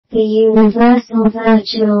The Universal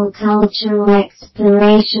Virtual Cultural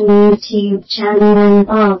Exploration YouTube channel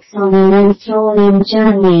embarks on an enthralling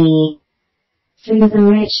journey through the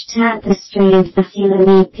rich tapestry of the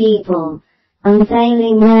Fulani people,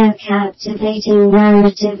 unveiling their captivating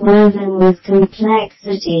narrative woven with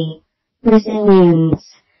complexity, resilience,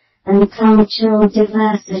 and cultural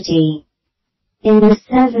diversity. In the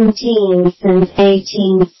 17th and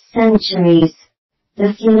 18th centuries,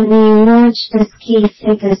 the Fulani emerged as key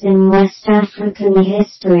figures in West African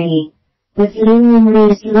history, with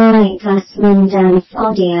luminaries like Usman Dan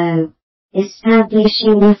Fodio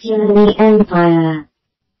establishing the Fulani Empire.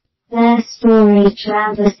 Their story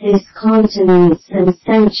traverses continents and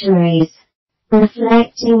centuries,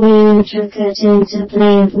 reflecting the intricate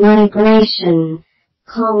interplay of migration,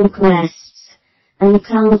 conquests, and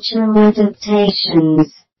cultural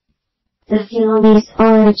adaptations. The Fulani's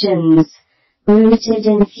origins, rooted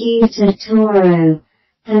in Futa Toro,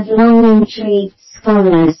 have long intrigued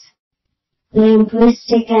scholars.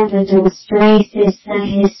 Linguistic evidence traces their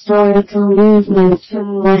historical movement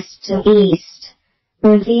from west to east,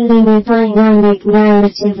 revealing a dynamic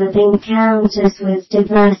narrative of encounters with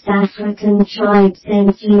diverse African tribes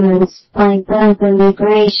influenced by Berber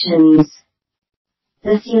migrations.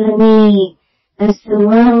 The Fulani, as the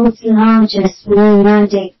world's largest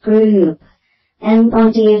nomadic group,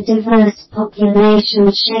 embody a diverse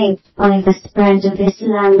population shaped by the spread of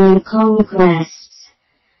Islam and conquests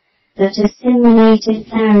that assimilated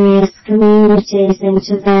various communities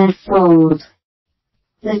into their fold.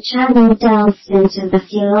 The channel delves into the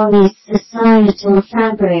Fulani's societal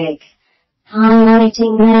fabric,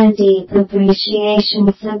 highlighting their deep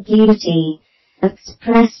appreciation for beauty,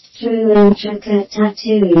 expressed through intricate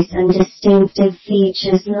tattoos and distinctive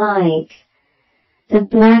features like the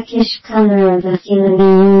blackish color of a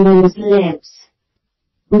Fulani woman's lips.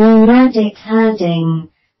 Nomadic herding,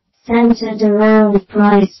 centered around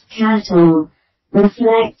prized cattle,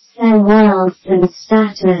 reflects their wealth and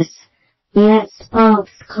status, yet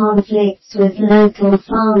sparks conflicts with local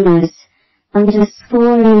farmers,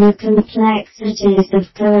 underscoring the complexities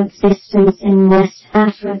of coexistence in West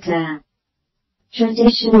Africa.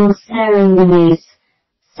 Traditional ceremonies,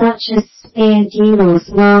 such as spear duels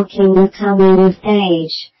marking the coming of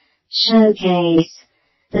age, showcase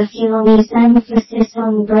the Fulani's emphasis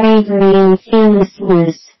on bravery and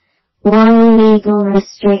fearlessness, while legal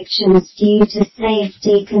restrictions due to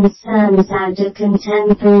safety concerns add a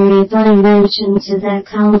contemporary dimension to their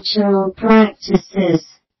cultural practices.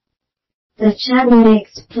 The channel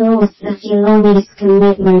explores the Fulani's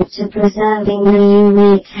commitment to preserving their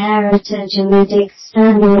unique heritage amid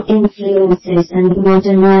external influences and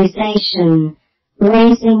modernization,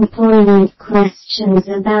 raising poignant questions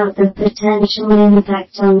about the potential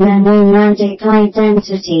impact on their nomadic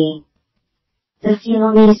identity. The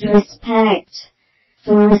Fulani's respect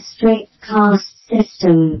for a strict caste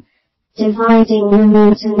system, dividing them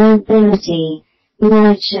into nobility,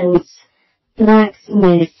 merchants,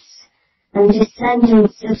 blacksmiths, and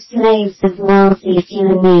descendants of slaves of wealthy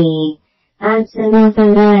Fulani, adds another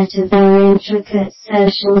layer to their intricate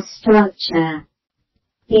social structure.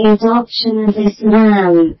 The adoption of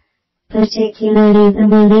Islam, particularly the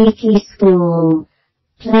Maliki school,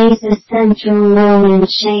 plays a central role in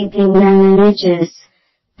shaping their religious,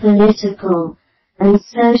 political, and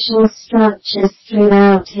social structures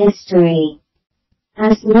throughout history.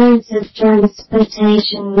 As modes of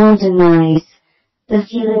transportation modernize, the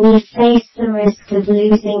Fulani face the risk of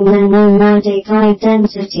losing their nomadic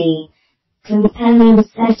identity, compelling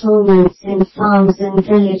settlements in farms and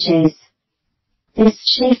villages. This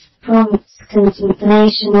shift prompts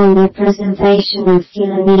contemplation on the preservation of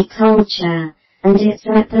Fulani culture and its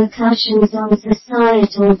repercussions on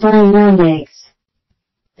societal dynamics.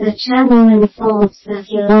 The channel unfolds the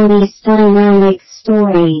Fulani's dynamic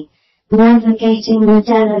story, navigating the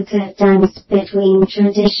delicate dance between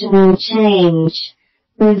tradition and change,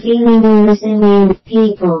 revealing a resilient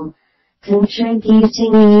people,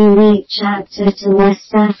 contributing a unique chapter to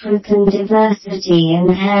West African diversity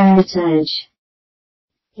and heritage.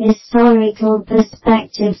 Historical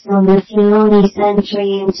perspectives on the Fulani's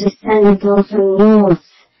entry into Senegal from North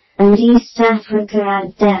and East Africa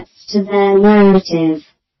add depth to their narrative.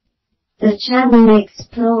 The channel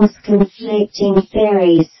explores conflicting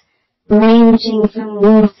theories, ranging from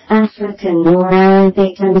North African or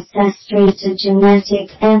Arabic ancestry to genetic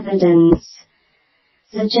evidence,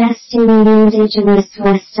 suggesting an indigenous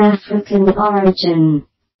West African origin.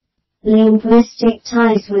 Linguistic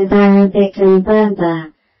ties with Arabic and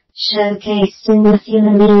Berber, showcased in the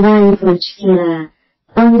Fulani language Fula,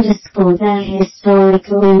 underscore their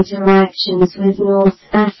historical interactions with North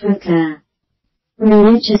Africa.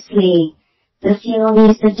 Religiously, the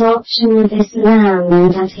Fulani's adoption of Islam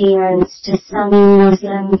and adherence to Sunni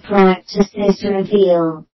Muslim practices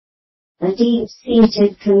reveal a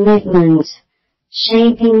deep-seated commitment,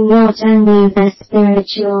 shaping not only their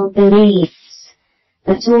spiritual beliefs,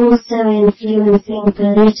 but also influencing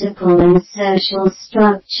political and social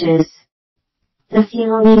structures. The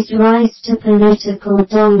Fulani's rise to political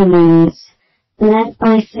dominance, led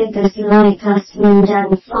by figures like Usman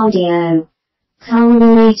Dan Fodio,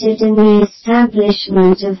 culminated in the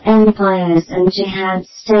establishment of empires and jihad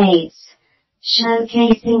states,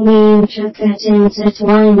 showcasing the intricate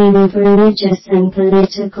intertwining of religious and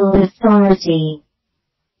political authority.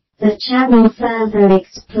 The channel further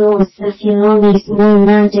explores the Fulani's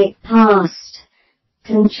nomadic past,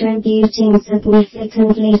 contributing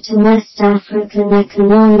significantly to West African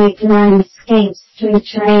economic landscapes through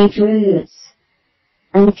trade routes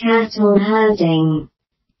and cattle herding.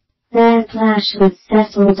 Their clash with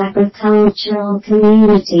settled agricultural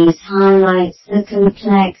communities highlights the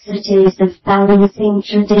complexities of balancing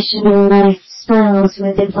traditional lifestyles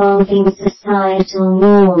with evolving societal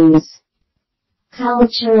norms.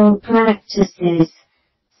 Cultural practices,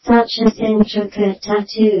 such as intricate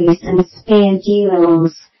tattoos and spear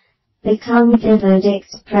duels, become vivid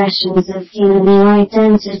expressions of Fulani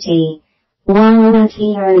identity, while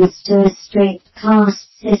adherence to a strict caste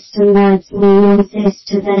system adds nuances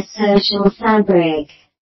to their social fabric.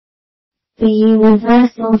 The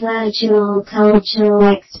Universal Virtual Cultural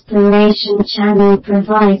Exploration Channel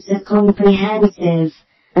provides a comprehensive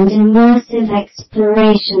and immersive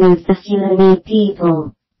exploration of the Fulani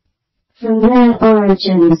people. From their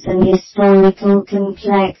origins and historical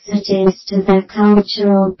complexities to their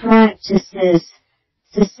cultural practices,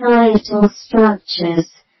 societal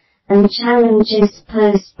structures, and challenges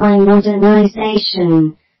posed by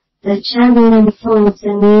modernization, the channel unfolds a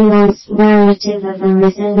nuanced narrative of a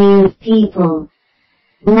resilient people,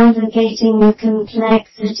 navigating the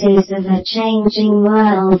complexities of a changing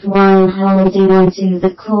world while holding on to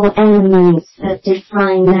the core elements that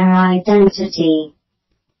define their identity.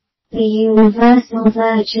 The Universal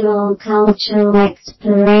Virtual Cultural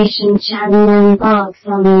Exploration Channel embarks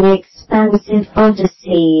on an expansive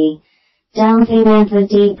odyssey, delving ever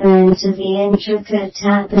deeper into the intricate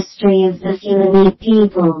tapestry of the Fulani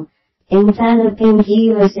people, enveloping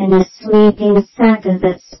viewers in a sweeping saga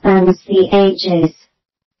that spans the ages.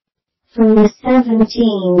 From the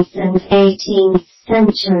 17th and 18th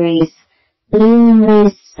centuries,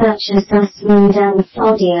 luminaries such as Usman Dan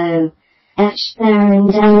Fodio etched their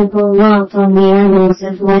indelible mark on the annals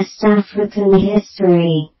of West African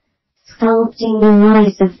history, sculpting the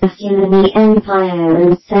rise of the Fulani Empire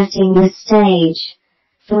and setting the stage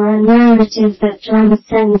for a narrative that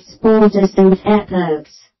transcends borders and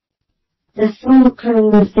epochs. The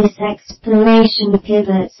fulcrum of this exploration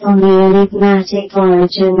pivots on the enigmatic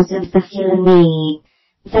origins of the Fulani,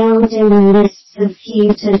 veiled in the mists of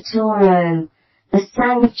Futa Toro, a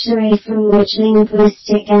sanctuary from which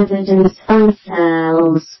linguistic evidence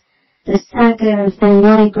unfurls, the saga of their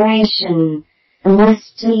migration, a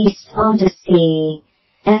west-to-east odyssey,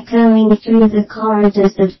 echoing through the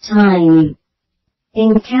corridors of time.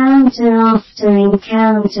 Encounter after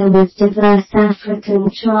encounter with diverse African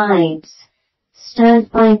tribes, stirred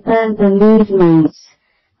by Berber movements,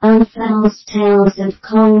 unfurls tales of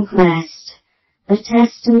conquest, a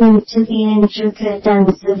testament to the intricate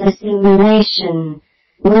dance of assimilation,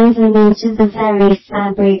 woven into the very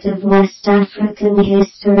fabric of West African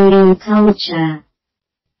history and culture.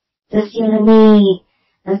 The Fulani,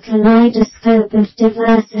 a kaleidoscope of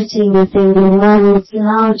diversity within the world's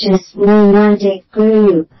largest nomadic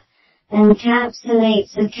group,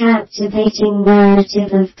 encapsulates a captivating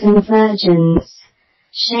narrative of convergence,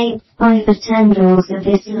 shaped by the tendrils of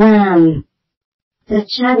Islam. The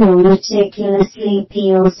channel meticulously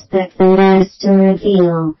peels back the layers to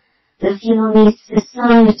reveal the Fulani's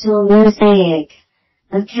societal mosaic,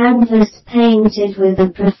 a canvas painted with a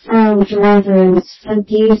profound reverence for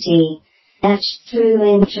beauty, etched through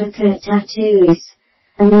intricate tattoos,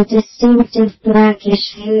 and a distinctive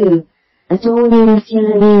blackish hue, adorning a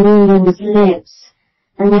Fulani woman's lips,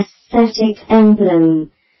 an aesthetic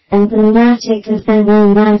emblem, emblematic of their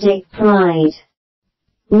nomadic pride.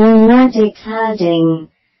 Nomadic herding,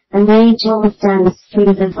 an age-old dance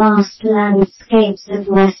through the vast landscapes of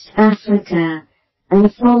West Africa,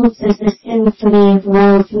 unfolds as a symphony of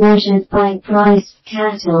wealth measured by priced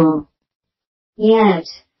cattle. Yet,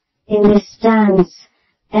 in this dance,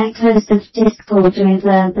 echoes of discord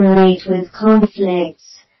reverberate with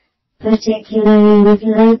conflicts, particularly with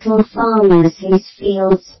local farmers whose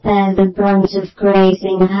fields bear the brunt of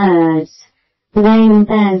grazing herds, laying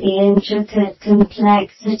bare the intricate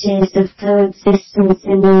complexities of coexistence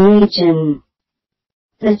in the region.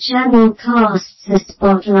 The channel casts a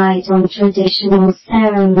spotlight on traditional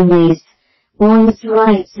ceremonies, one's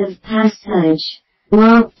rites of passage,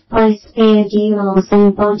 marked by spear duels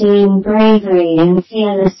embodying bravery and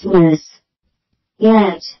fearlessness.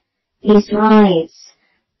 Yet, these rites,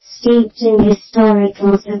 steeped in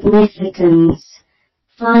historical significance,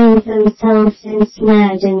 find themselves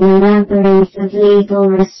ensnared in the labyrinth of legal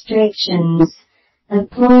restrictions, a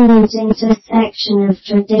poignant intersection of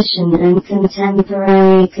tradition and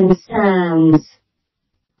contemporary concerns.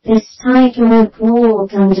 This tightrope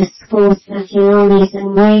walk underscores the Fulani's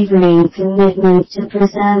unwavering commitment to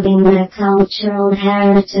preserving their cultural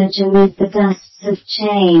heritage amid the gusts of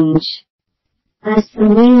change. As the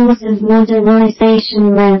wheels of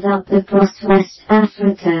modernization rev up across West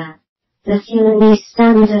Africa, the Fulani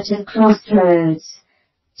stand at a crossroads,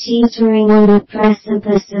 teetering on the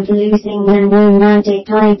precipice of losing their nomadic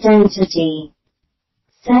identity.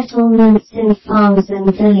 Settlements in farms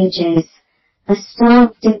and villages, a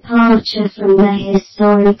stark departure from their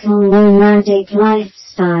historical nomadic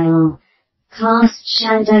lifestyle, cast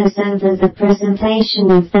shadows over the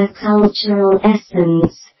preservation of their cultural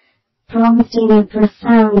essence, prompting a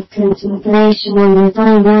profound contemplation on the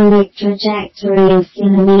dynamic trajectory of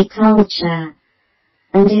Fulani culture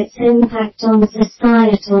and its impact on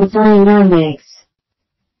societal dynamics.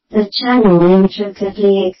 The channel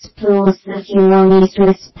intricately explores the Fulani's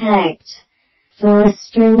respect for a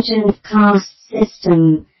stringent caste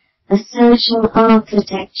system, a social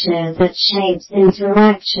architecture that shapes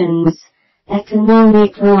interactions,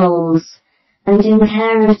 economic roles, and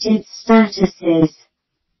inherited statuses.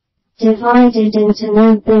 Divided into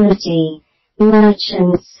nobility,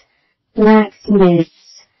 merchants, blacksmiths,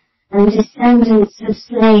 and descendants of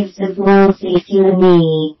slaves of wealthy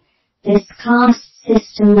Fulani, this caste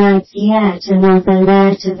system adds yet another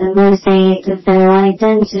layer to the mosaic of their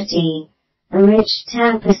identity, a rich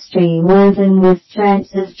tapestry woven with threads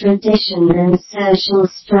of tradition and social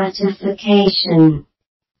stratification.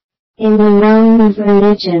 In the realm of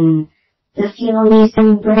religion, the Fulani's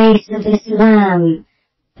embrace of Islam,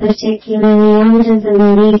 particularly under the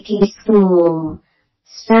Maliki school,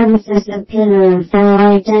 stands as a pillar of their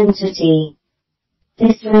identity.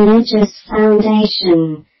 This religious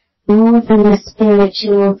foundation, more than a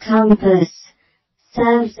spiritual compass,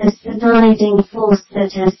 serves as the guiding force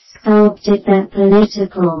that has sculpted their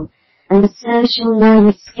political and social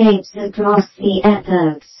landscapes across the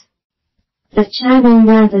epochs. The channel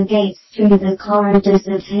navigates through the corridors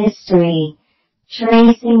of history,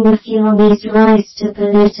 tracing the Fulani's rise to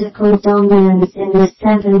political dominance in the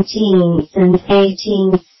 17th and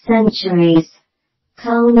 18th centuries,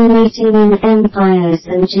 culminating in empires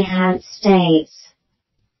and jihad states.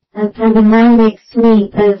 A panoramic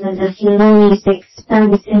sweep over the Fulani's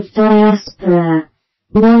expansive diaspora,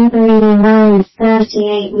 numbering around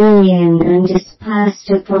 38 million and dispersed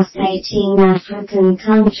across 18 African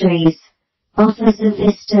countries, offers a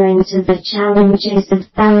vista into the challenges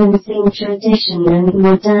of balancing tradition and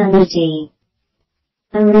modernity.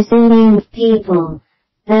 A resilient people,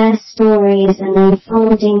 their story is an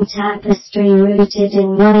unfolding tapestry rooted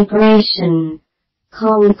in migration,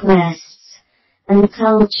 conquests, and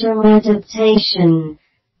cultural adaptation,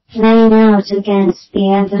 playing out against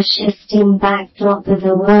the ever-shifting backdrop of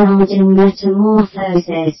a world in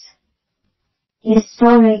metamorphosis.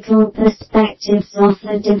 Historical perspectives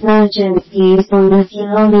offer divergent views on the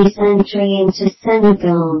Fulani's entry into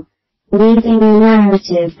Senegal, weaving a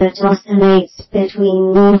narrative that oscillates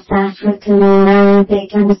between North African or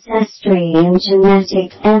Arabic ancestry and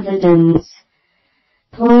genetic evidence,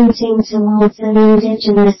 pointing towards an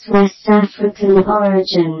indigenous West African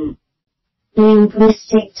origin.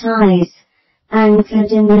 Linguistic ties,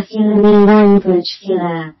 anchored in the Fulani language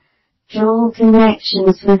Fula, draw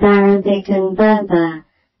connections with Arabic and Berber,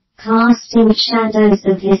 casting shadows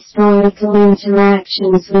of historical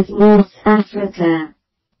interactions with North Africa.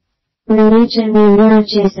 Religion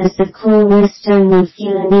emerges as a cornerstone of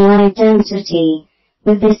Fulani identity,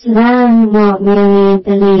 with Islam not merely a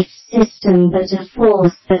belief system but a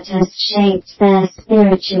force that has shaped their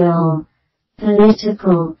spiritual,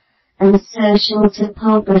 political, and social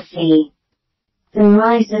topography. The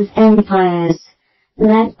rise of empires,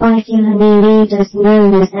 led by Fulani leaders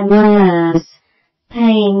known as emirs,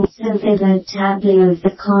 paints a vivid tableau of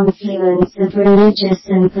the confluence of religious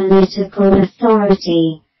and political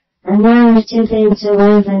authority, a narrative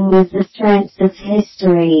interwoven with the threads of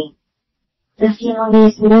history. The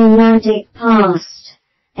Fulani's nomadic past,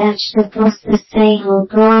 etched across the Sahel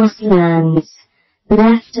grasslands,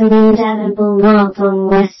 left an indelible mark on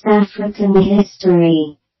West African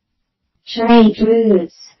history. Trade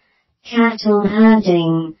routes, cattle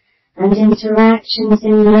herding, and interactions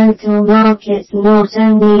in local markets not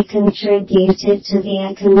only contributed to the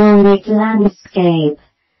economic landscape,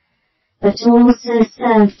 but also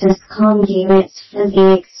served as conduits for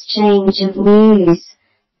the exchange of news,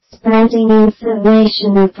 spreading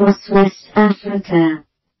information across West Africa.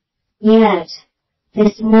 Yet,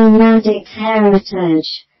 this nomadic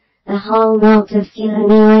heritage, a hallmark of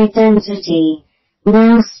Fulani identity,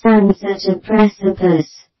 now stands at a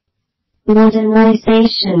precipice.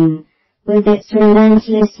 Modernization, with its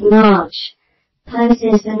relentless march,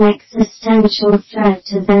 poses an existential threat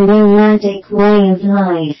to their nomadic way of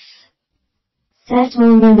life.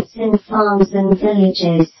 Settlements in farms and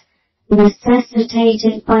villages,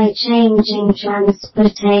 necessitated by changing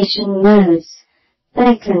transportation modes,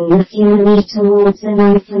 beckon the Fulani towards an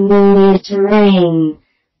unfamiliar terrain,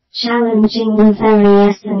 challenging the very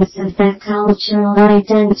essence of their cultural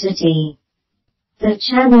identity. The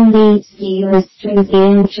channel leads viewers through the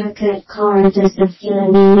intricate corridors of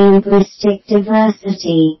Fulani linguistic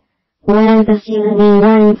diversity, where the Fulani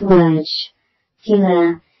language,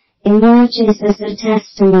 Fula, emerges as a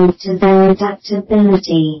testament to their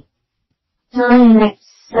adaptability. Dialects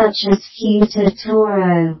such as Futa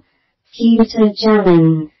Toro, Futa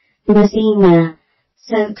Jalan, Mazima,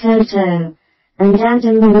 Sokoto, and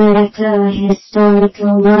Adamawa echo a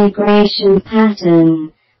historical migration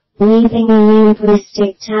pattern, weaving a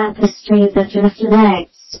linguistic tapestry that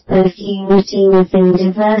reflects both unity within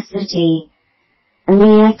diversity, and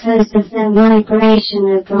the echoes of their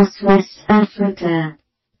migration across West Africa.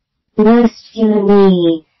 Most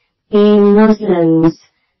Fulani, being Muslims,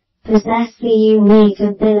 possess the unique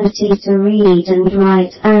ability to read and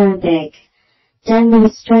write Arabic,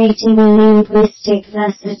 demonstrating a linguistic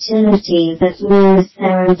versatility that mirrors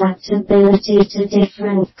their adaptability to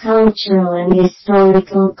different cultural and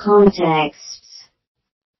historical contexts.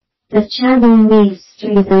 The channel weaves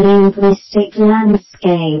through the linguistic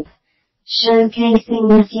landscape, showcasing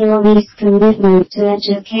the Fulani's commitment to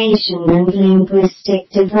education and linguistic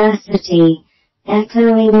diversity,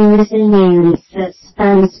 echoing a resilience that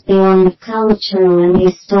spans beyond cultural and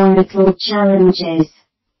historical challenges.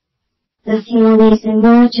 The Fulani's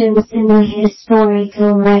emergence in the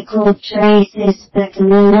historical record traces back a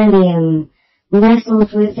millennium,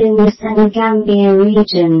 nestled within the Senegambia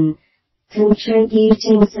region,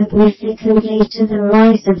 contributing significantly to the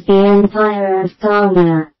rise of the Empire of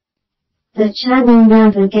Ghana. The channel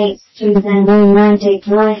navigates through their nomadic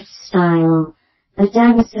lifestyle, a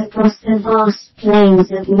dance across the vast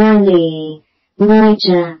plains of Mali,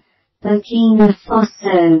 Niger, Burkina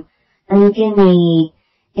Faso, and Guinea,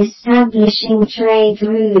 establishing trade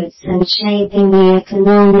routes and shaping the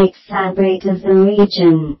economic fabric of the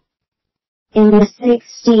region. In the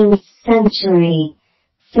 16th century,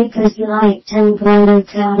 figures like Tembwelo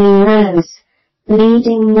Kali rose,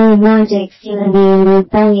 leading nomadic Fulani in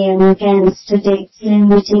rebellion against edicts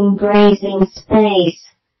limiting grazing space,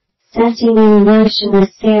 setting in motion a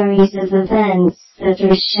series of events that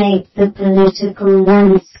reshaped the political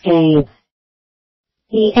landscape.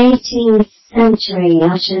 The 18th century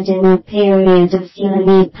ushered in a period of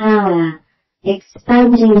Fulani power,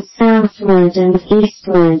 expanding southward and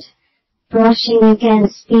eastward, brushing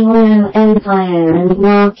against the Oyo Empire and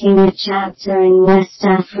marking a chapter in West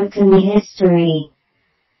African history.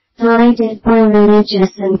 Guided by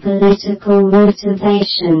religious and political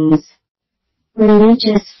motivations,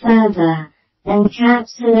 religious fervor,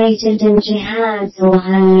 encapsulated in jihads or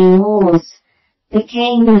holy wars,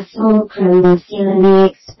 became the fulcrum of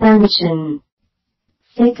Fulani expansion.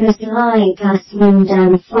 Figures like Usman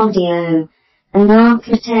Dan Fodio, an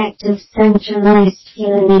architect of centralized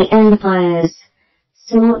Fulani empires,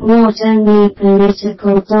 sought not only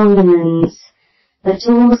political dominance, but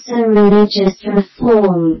also religious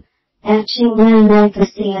reform, etching their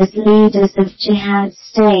legacy as leaders of jihad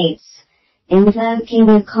states, invoking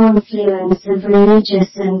a confluence of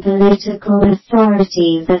religious and political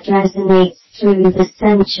authority that resonates through the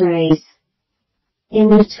centuries. In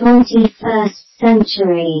the 21st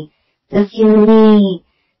century, the Fulani,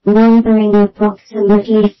 numbering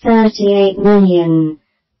approximately 38 million,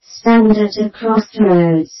 stand at a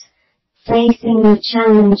crossroads, facing the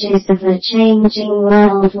challenges of a changing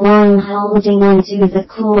world while holding onto the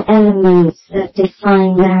core elements that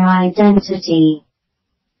define their identity.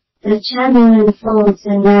 The channel unfolds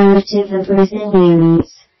a narrative of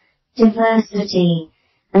resilience, diversity,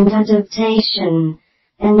 and adaptation,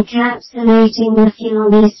 encapsulating the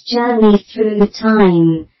Fulani's journey through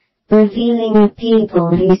time, revealing a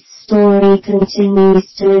people whose story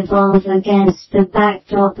continues to evolve against the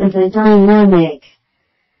backdrop of a dynamic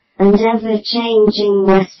and ever-changing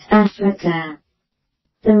West Africa.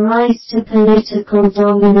 The rise to political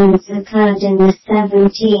dominance occurred in the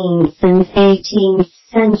 17th and 18th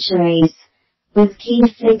centuries, with key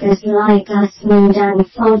figures like Usman Dan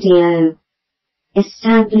Fodio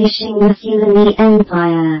establishing the Fulani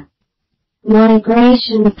Empire.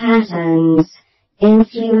 Migration patterns,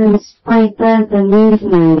 influenced by Berber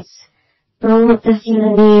movements, brought the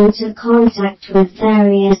Fulani into contact with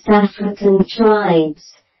various African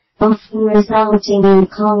tribes, often resulting in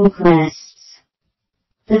conquests.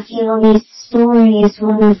 The Fulani's story is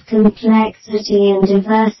one of complexity and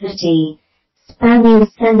diversity, spanning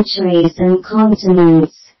centuries and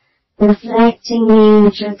continents, reflecting the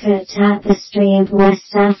intricate tapestry of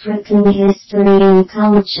West African history and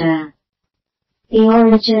culture. The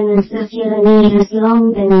origin of the Fulani has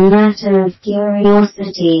long been a matter of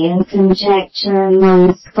curiosity and conjecture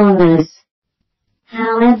among scholars.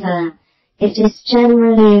 However, it is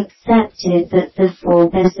generally accepted that the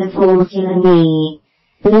forebears of all Fulani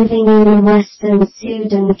living in the western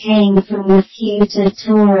Sudan came from the Futa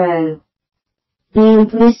Toro.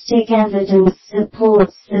 Linguistic evidence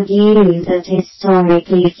supports the view that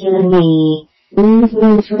historically Fulani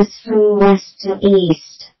movement was from west to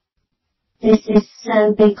east. This is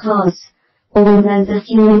so because, although the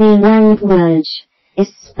Fulani language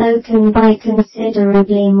is spoken by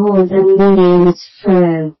considerably more than millions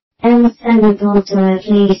from Senegal to at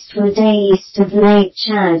least Wada east of Lake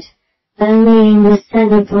Chad, only in the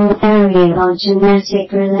Senegal area are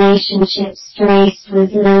genetic relationships traced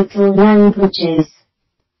with local languages.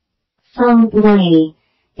 Fulani,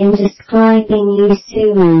 in describing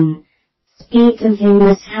Yusuman, speak of him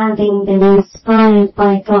as having been inspired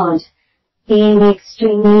by God, being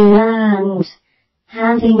extremely learned,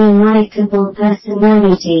 having a likable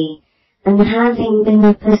personality, and having been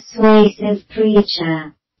a persuasive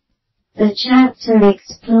preacher. The chapter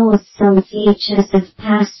explores some features of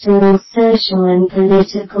pastoral, social and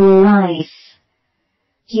political life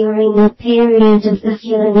during the period of the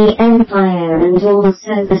Fulani Empire and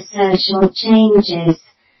also the social changes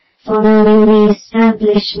following the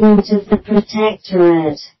establishment of the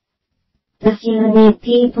Protectorate. The Fulani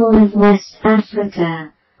people of West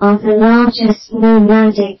Africa are the largest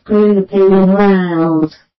nomadic group in the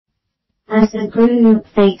world. As a group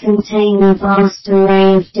they contain a vast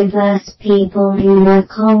array of diverse people who were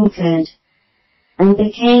conquered and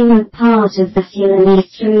became a part of the Fulani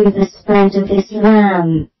through the spread of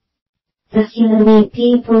Islam. The Fulani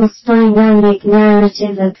people's dynamic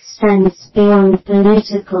narrative extends beyond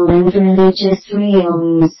political and religious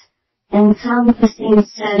realms, encompassing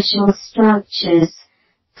social structures,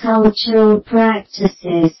 cultural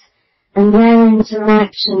practices, and their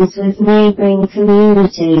interactions with neighboring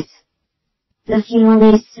communities. The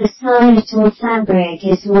Fulani's societal fabric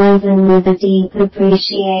is woven with a deep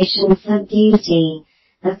appreciation for beauty,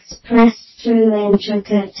 expressed through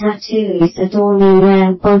intricate tattoos adorning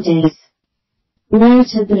their bodies.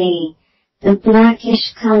 Notably, the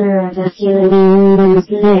blackish color of a Fulani woman's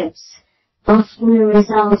lips, often a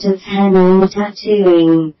result of henna or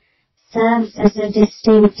tattooing, serves as a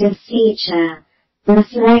distinctive feature,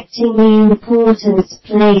 reflecting the importance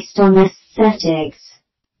placed on aesthetics.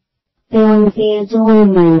 Beyond the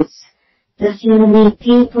adornments, the Fulani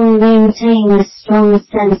people maintain a strong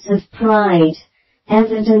sense of pride,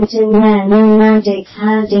 evident in their nomadic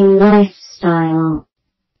herding lifestyle.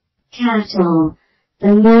 Cattle,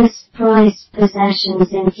 the most prized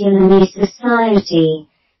possessions in Fulani society,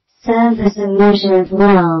 serve as a measure of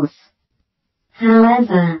wealth.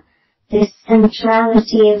 However, this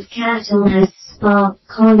centrality of cattle has sparked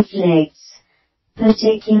conflicts,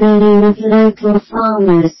 particularly with local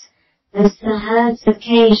farmers, as the herds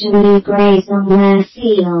occasionally graze on their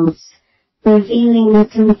fields, revealing the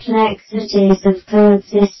complexities of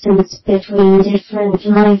coexistence between different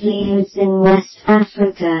livelihoods in West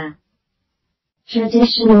Africa.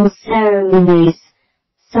 Traditional ceremonies,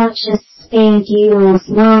 such as spear duels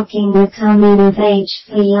marking the coming of age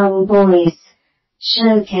for young boys,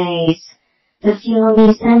 showcase the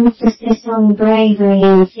Fulani's emphasis on bravery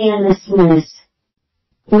and fearlessness.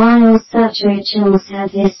 While such rituals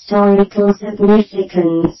have historical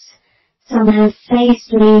significance, some have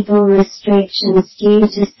faced legal restrictions due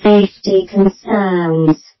to safety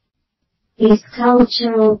concerns. These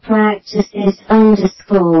cultural practices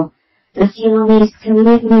underscore the Fulani's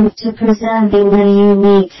commitment to preserving their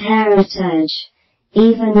unique heritage,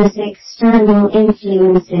 even as external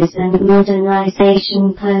influences and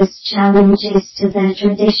modernization pose challenges to their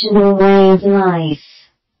traditional way of life.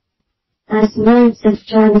 As modes of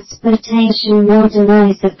transportation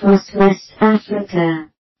modernize across West Africa,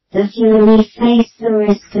 the Fulani face the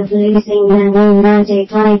risk of losing their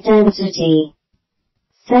nomadic identity.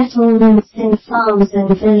 Settlements in farms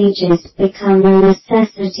and villages become a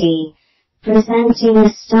necessity, presenting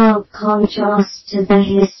a stark contrast to their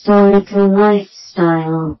historical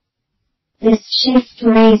lifestyle. This shift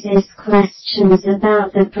raises questions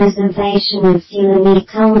about the preservation of Fulani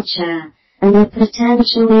culture, and the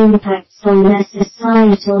potential impacts on their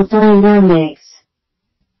societal dynamics.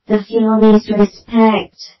 The Fulani's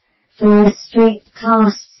respect for a strict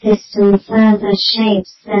caste system further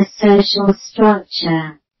shapes their social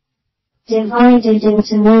structure. Divided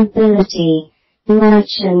into nobility,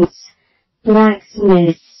 merchants,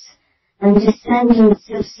 blacksmiths, and descendants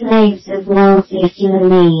of slaves of wealthy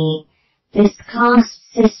Fulani, this caste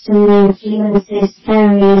system influences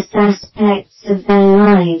various aspects of their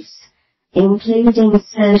lives, including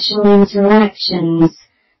social interactions,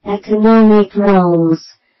 economic roles,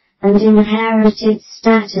 and inherited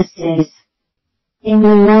statuses. In the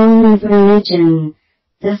realm of religion,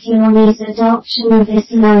 the Fulani's adoption of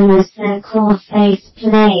Islam as their core faith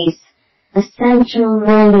plays a central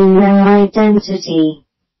role in their identity.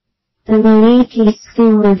 The Maliki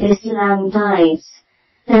school of Islam guides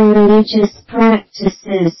their religious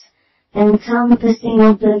practices, encompassing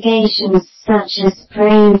obligations such as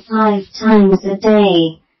praying 5 times a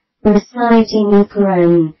day, reciting the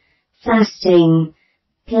Quran, fasting,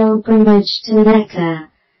 pilgrimage to Mecca,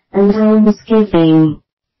 and almsgiving.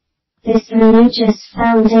 This religious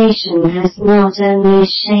foundation has not only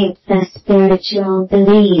shaped their spiritual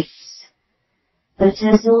beliefs, but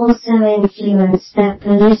has also influenced their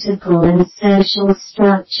political and social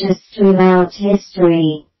structures throughout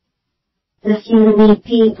history. The Fulani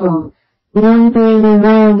people, numbering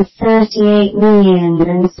around 38 million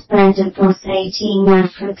and spread across 18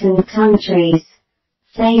 African countries,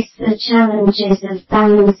 face the challenges of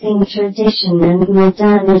balancing tradition and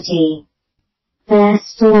modernity. Their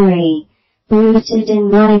story, rooted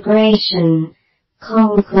in migration,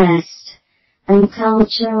 conquest, and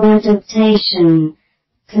cultural adaptation,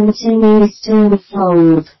 continues to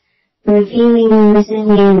unfold, revealing a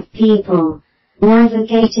resilient people,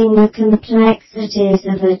 navigating the complexities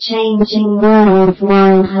of a changing world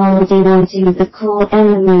while holding on to the core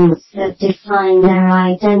elements that define their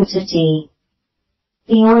identity.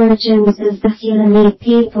 The origins of the Fulani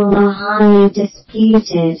people are highly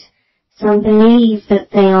disputed. Some believe that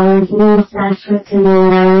they are of North African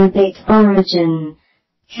or Arabic origin,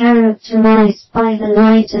 characterized by the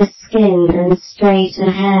lighter skin and straighter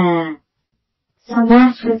hair. Some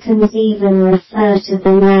Africans even refer to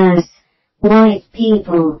them as white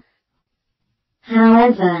people.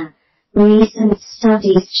 However, recent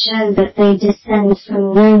studies show that they descend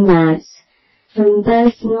from nomads, from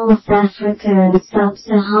both North Africa and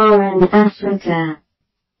Sub-Saharan Africa.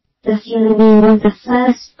 The Fulani were the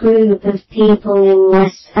first group of people in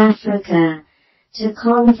West Africa to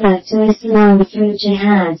convert to Islam through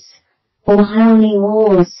jihads, or holy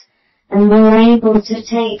wars, and were able to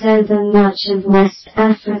take over much of West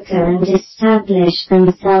Africa and establish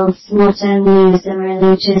themselves not only as a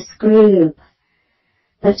religious group,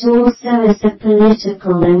 but also as a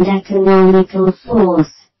political and economical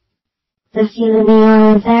force. The Fulani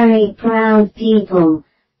are a very proud people.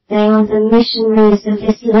 They are the missionaries of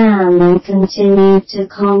Islam and continue to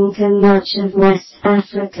conquer much of West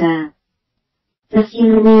Africa. The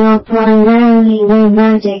Fulani are primarily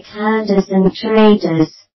nomadic herders and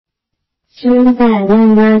traders. Through their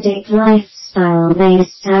nomadic lifestyle they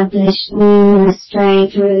established numerous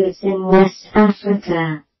trade routes in West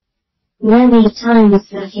Africa. Many times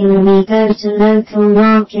the Fulani go to local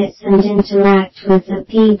markets and interact with the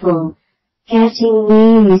people, getting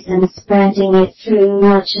news and spreading it through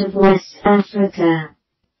much of West Africa.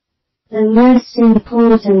 The most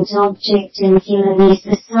important object in Fulani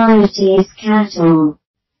society is cattle.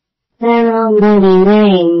 There are many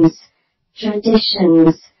names,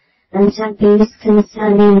 traditions, and taboos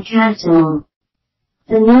concerning cattle.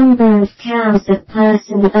 The number of cows a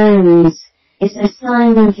person owns is a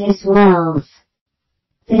sign of his wealth.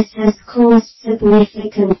 This has caused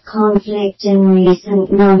significant conflict in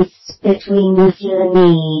recent months between the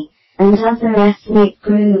Fulani and other ethnic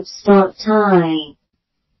groups. Thai.